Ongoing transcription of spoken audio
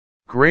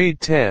Grade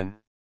 10.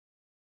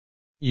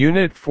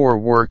 Unit 4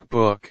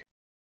 Workbook.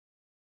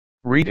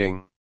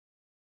 Reading.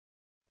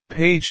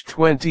 Page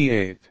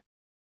 28.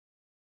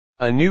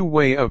 A new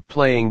way of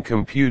playing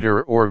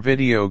computer or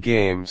video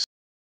games.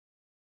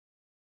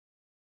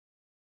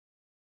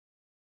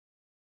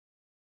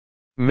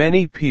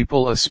 Many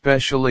people,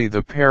 especially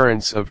the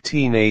parents of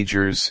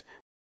teenagers,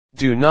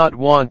 do not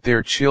want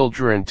their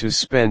children to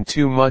spend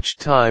too much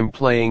time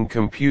playing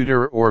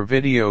computer or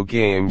video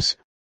games,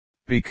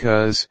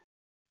 because,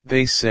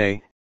 they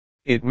say,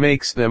 it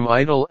makes them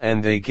idle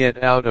and they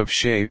get out of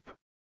shape.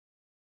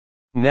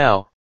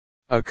 Now,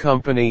 a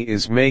company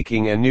is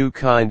making a new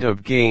kind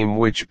of game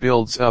which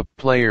builds up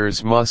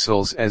players'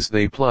 muscles as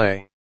they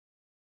play.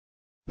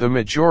 The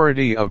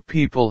majority of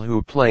people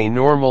who play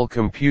normal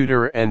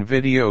computer and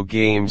video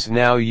games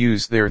now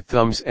use their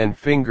thumbs and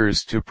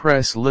fingers to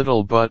press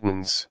little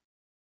buttons.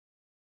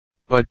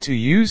 But to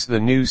use the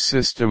new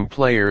system,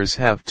 players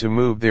have to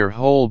move their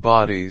whole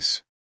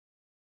bodies.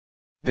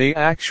 They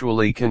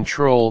actually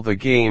control the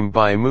game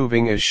by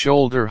moving a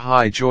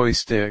shoulder-high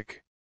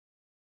joystick.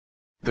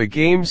 The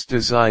game's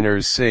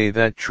designers say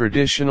that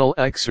traditional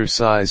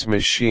exercise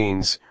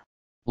machines,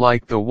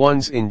 like the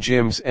ones in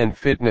gyms and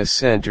fitness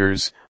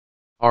centers,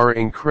 are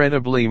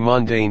incredibly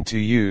mundane to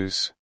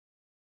use.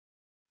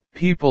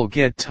 People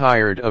get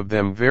tired of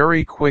them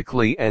very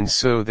quickly and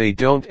so they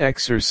don't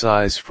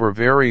exercise for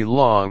very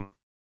long.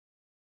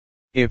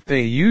 If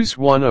they use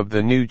one of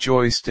the new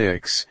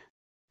joysticks,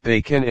 they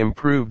can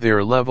improve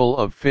their level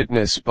of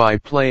fitness by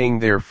playing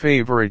their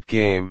favorite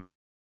game.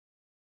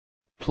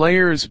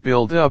 Players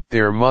build up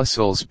their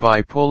muscles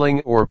by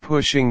pulling or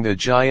pushing the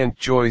giant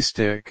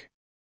joystick.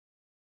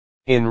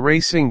 In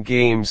racing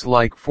games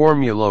like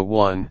Formula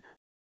 1,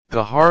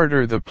 the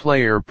harder the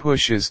player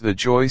pushes the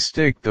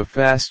joystick, the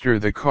faster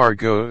the car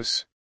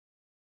goes.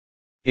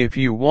 If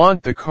you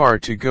want the car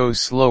to go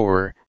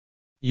slower,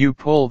 you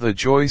pull the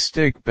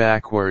joystick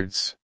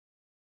backwards.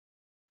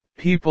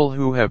 People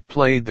who have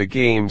played the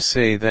game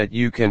say that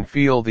you can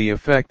feel the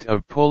effect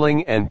of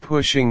pulling and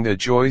pushing the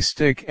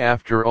joystick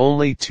after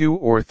only 2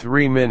 or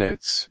 3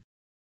 minutes.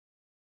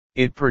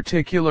 It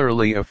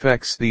particularly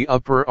affects the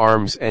upper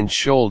arms and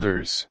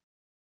shoulders.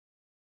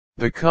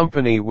 The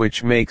company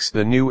which makes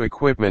the new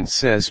equipment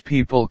says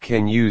people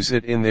can use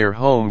it in their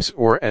homes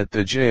or at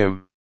the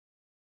gym.